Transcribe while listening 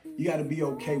You got to be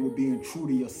okay with being true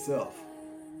to yourself.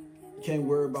 You can't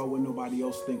worry about what nobody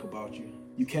else think about you.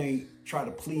 You can't try to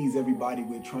please everybody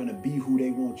with trying to be who they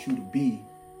want you to be.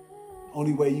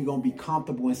 Only way you're going to be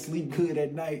comfortable and sleep good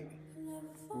at night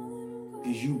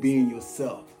is you being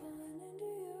yourself.